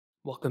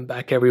Welcome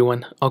back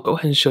everyone. I'll go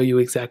ahead and show you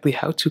exactly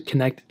how to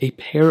connect a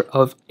pair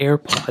of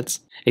AirPods,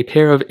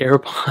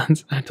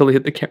 I have to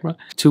hit the camera,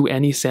 to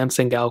any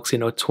Samsung Galaxy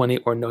Note 20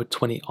 or Note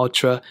 20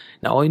 Ultra.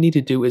 Now all you need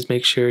to do is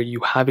make sure you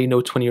have a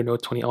Note 20 or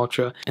Note 20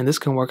 Ultra, and this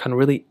can work on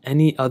really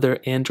any other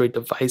Android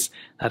device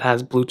that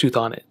has Bluetooth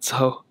on it.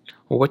 So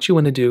what you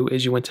want to do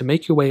is you want to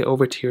make your way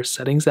over to your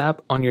settings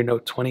app on your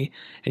Note 20,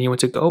 and you want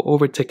to go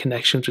over to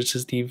connections, which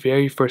is the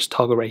very first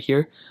toggle right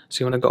here.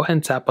 So you want to go ahead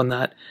and tap on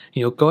that, and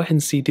you'll go ahead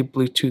and see the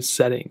Bluetooth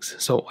settings.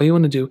 So all you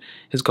want to do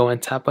is go ahead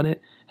and tap on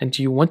it, and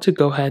you want to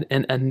go ahead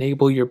and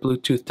enable your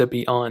Bluetooth to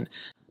be on.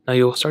 Now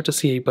you'll start to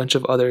see a bunch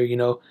of other,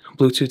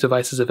 Bluetooth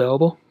devices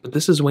available, but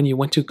this is when you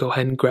want to go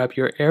ahead and grab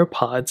your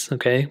AirPods,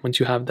 okay?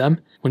 Once you have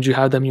them,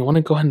 you want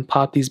to go ahead and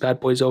pop these bad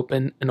boys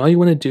open, and all you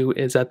want to do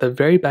is at the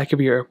very back of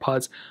your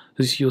AirPods,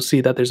 you'll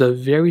see that there's a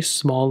very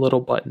small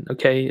little button,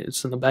 okay?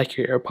 It's in the back of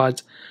your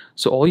AirPods.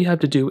 So all you have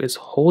to do is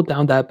hold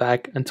down that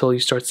back until you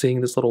start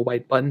seeing this little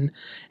white button,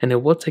 and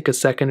it will take a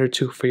second or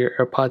two for your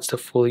AirPods to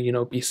fully,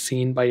 be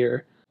seen by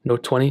your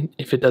Note 20.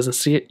 If it doesn't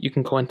see it, you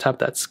can go and tap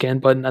that scan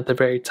button at the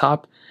very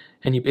top,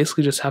 and you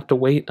basically just have to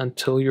wait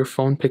until your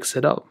phone picks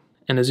it up.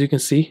 And as you can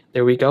see,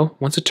 there we go.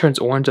 Once it turns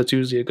orange, that's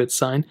usually a good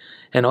sign.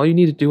 And all you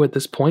need to do at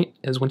this point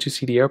is once you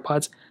see the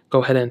AirPods,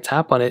 go ahead and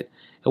tap on it.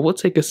 It will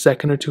take a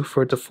second or two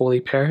for it to fully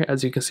pair.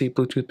 As you can see,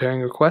 Bluetooth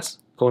pairing request.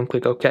 Go and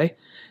click OK.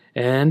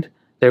 And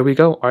there we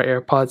go. Our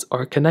AirPods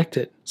are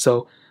connected.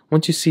 So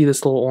once you see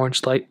this little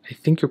orange light, I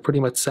think you're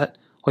pretty much set.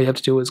 All you have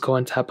to do is go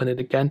and tap on it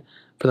again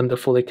for them to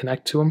fully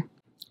connect to them.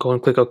 Go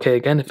and click OK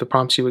again if it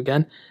prompts you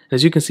again. And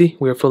as you can see,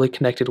 we are fully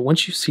connected.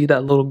 Once you see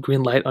that little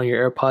green light on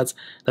your AirPods,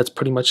 that's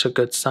pretty much a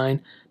good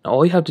sign. Now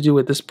all you have to do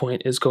at this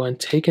point is go and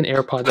take an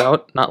AirPods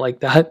out, not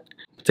like that.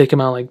 Take them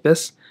out like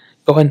this.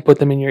 Go ahead and put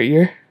them in your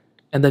ear.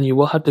 And then you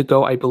will have to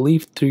go, I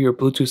believe, through your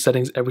Bluetooth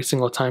settings every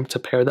single time to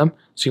pair them.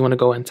 So you want to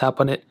go and tap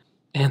on it.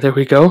 And there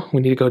we go.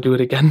 We need to go do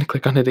it again.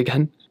 Click on it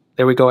again.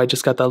 There we go. I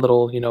just got that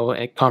little,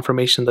 a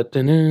confirmation that the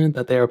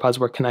AirPods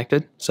were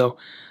connected. So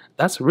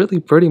that's really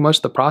pretty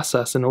much the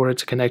process. In order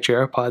to connect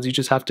your AirPods, you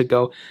just have to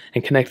go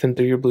and connect them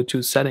through your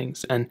Bluetooth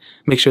settings and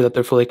make sure that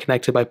they're fully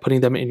connected by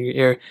putting them in your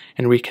ear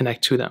and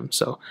reconnect to them.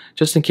 So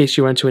just in case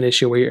you run into an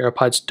issue where your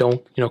AirPods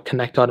don't,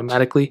 connect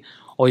automatically,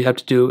 all you have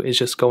to do is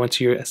just go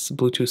into your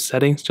Bluetooth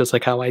settings, just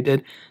like how I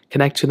did,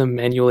 connect to them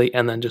manually,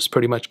 and then just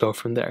pretty much go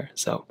from there.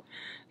 So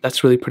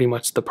that's really pretty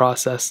much the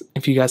process.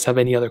 If you guys have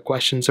any other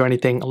questions or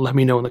anything, let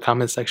me know in the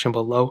comment section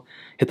below.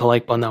 Hit the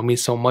like button, that would mean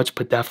so much,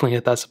 but definitely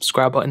hit that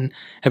subscribe button.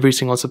 Every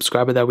single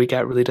subscriber that we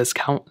get really does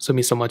count, so it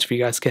means so much if you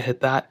guys can hit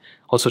that.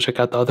 Also check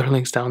out the other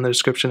links down in the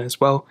description as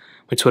well.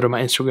 My Twitter,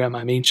 my Instagram,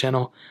 my main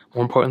channel.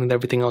 More importantly than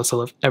everything else, I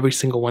love every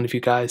single one of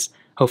you guys.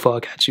 Hopefully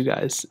I'll catch you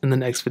guys in the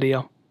next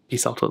video.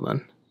 Peace out till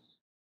then.